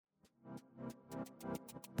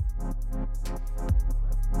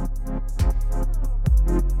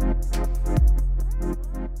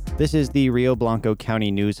This is the Rio Blanco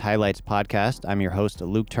County News Highlights podcast. I'm your host,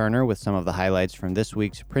 Luke Turner, with some of the highlights from this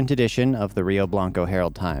week's print edition of the Rio Blanco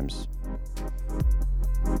Herald-Times.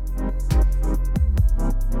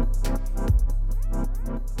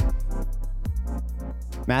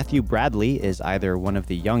 Matthew Bradley is either one of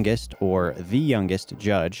the youngest or the youngest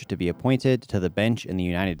judge to be appointed to the bench in the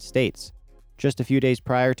United States. Just a few days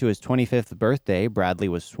prior to his 25th birthday, Bradley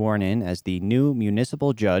was sworn in as the new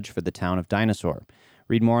municipal judge for the town of Dinosaur.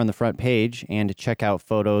 Read more on the front page and check out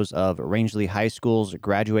photos of Rangeley High School's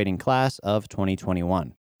graduating class of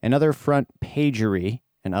 2021. Another front pagery,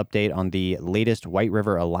 an update on the latest White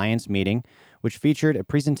River Alliance meeting, which featured a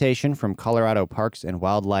presentation from Colorado Parks and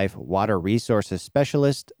Wildlife Water Resources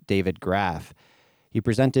Specialist David Graff. He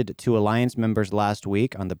presented to Alliance members last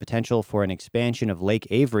week on the potential for an expansion of Lake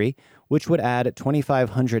Avery, which would add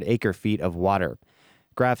 2,500 acre-feet of water.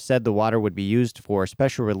 Graff said the water would be used for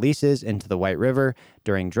special releases into the White River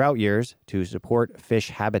during drought years to support fish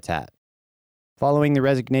habitat. Following the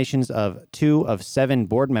resignations of 2 of 7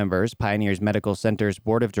 board members, Pioneers Medical Center's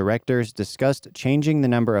board of directors discussed changing the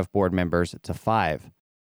number of board members to 5.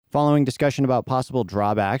 Following discussion about possible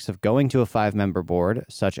drawbacks of going to a 5-member board,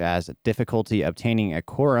 such as difficulty obtaining a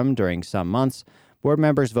quorum during some months, board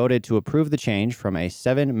members voted to approve the change from a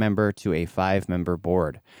 7-member to a 5-member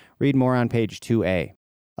board. Read more on page 2A.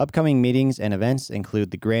 Upcoming meetings and events include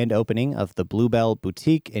the grand opening of the Bluebell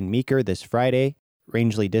Boutique in Meeker this Friday,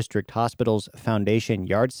 Rangeley District Hospital's Foundation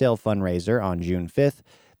Yard Sale fundraiser on June 5th,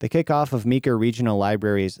 the kickoff of Meeker Regional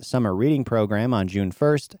Library's Summer Reading Program on June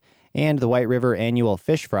 1st, and the White River Annual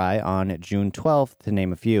Fish Fry on June 12th, to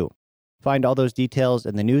name a few. Find all those details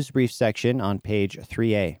in the news brief section on page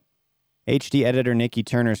 3A. HD editor Nikki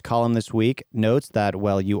Turner's column this week notes that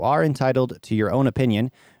while you are entitled to your own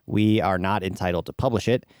opinion, we are not entitled to publish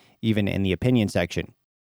it, even in the opinion section.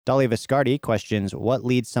 Dolly Viscardi questions what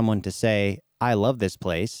leads someone to say, "I love this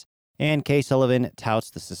place," and Kay Sullivan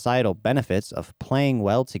touts the societal benefits of playing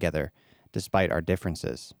well together, despite our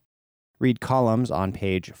differences. Read columns on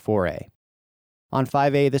page 4A. On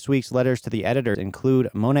 5A, this week's letters to the editor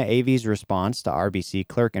include Mona Avey's response to RBC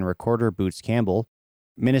clerk and recorder Boots Campbell.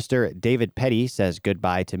 Minister David Petty says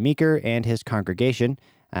goodbye to Meeker and his congregation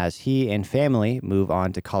as he and family move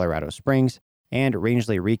on to Colorado Springs, and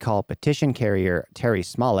Rangeley recall petition carrier Terry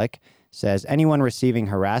Smolik says anyone receiving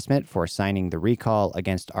harassment for signing the recall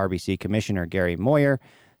against RBC Commissioner Gary Moyer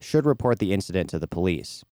should report the incident to the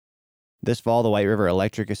police. This fall, the White River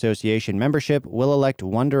Electric Association membership will elect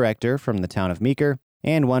 1 director from the town of Meeker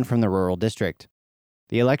and 1 from the rural district.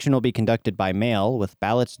 The election will be conducted by mail, with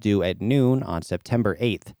ballots due at noon on September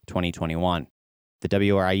 8th, 2021. The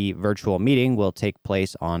WRIE virtual meeting will take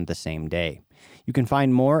place on the same day. You can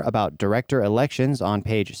find more about director elections on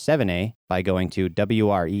page 7A by going to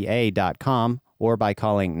WREA.com or by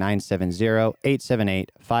calling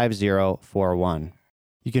 970-878-5041.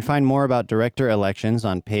 You can find more about director elections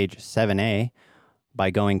on page 7A by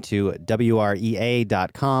going to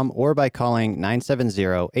WREA.com or by calling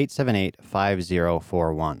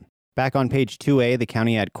 970-878-5041. Back on page 2A, the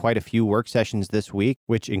county had quite a few work sessions this week,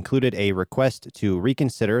 which included a request to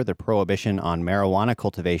reconsider the prohibition on marijuana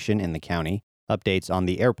cultivation in the county, updates on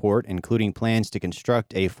the airport, including plans to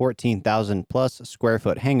construct a 14,000-plus square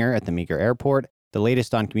foot hangar at the Meeker Airport, the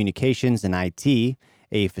latest on communications and IT,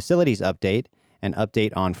 a facilities update, an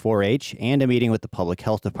update on 4-H, and a meeting with the Public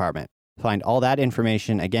Health Department. Find all that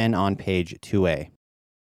information again on page 2A.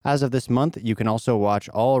 As of this month, you can also watch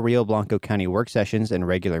all Rio Blanco County work sessions and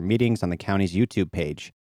regular meetings on the county's YouTube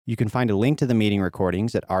page. You can find a link to the meeting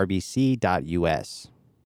recordings at rbc.us.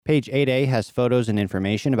 Page 8A has photos and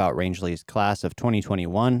information about Rangeley's class of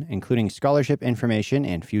 2021, including scholarship information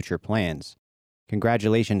and future plans.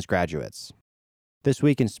 Congratulations, graduates. This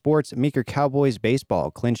week in sports, Meeker Cowboys baseball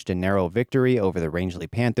clinched a narrow victory over the Rangeley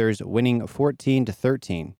Panthers, winning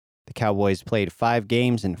 14-13. The Cowboys played 5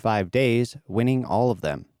 games in 5 days, winning all of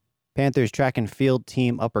them. Panthers track and field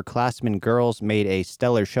team upperclassmen girls made a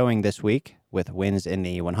stellar showing this week, with wins in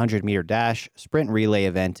the 100-meter dash, sprint relay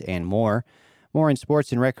event, and more. More in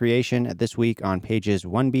sports and recreation this week on pages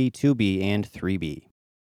 1B, 2B, and 3B.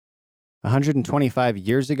 125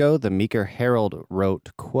 years ago, the Meeker Herald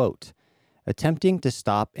wrote, quote, "Attempting to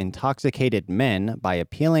stop intoxicated men by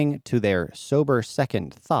appealing to their sober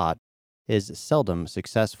second thought is seldom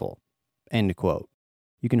successful." End quote.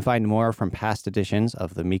 You can find more from past editions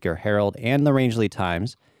of the Meeker Herald and the Rangeley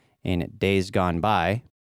Times in Days Gone By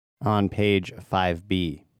on page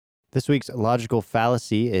 5B. This week's logical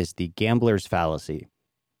fallacy is the gambler's fallacy,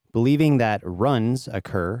 believing that runs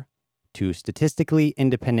occur to statistically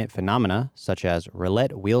independent phenomena such as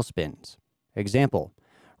roulette wheel spins. Example,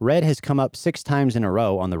 Red has come up 6 times in a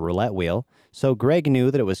row on the roulette wheel, so Greg knew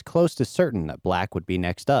that it was close to certain that black would be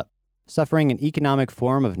next up. Suffering an economic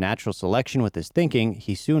form of natural selection with his thinking,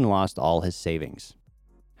 he soon lost all his savings.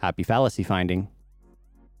 Happy fallacy finding.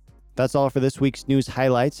 That's all for this week's news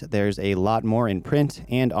highlights. There's a lot more in print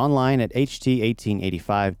and online at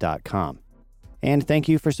ht1885.com. And thank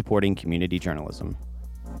you for supporting community journalism.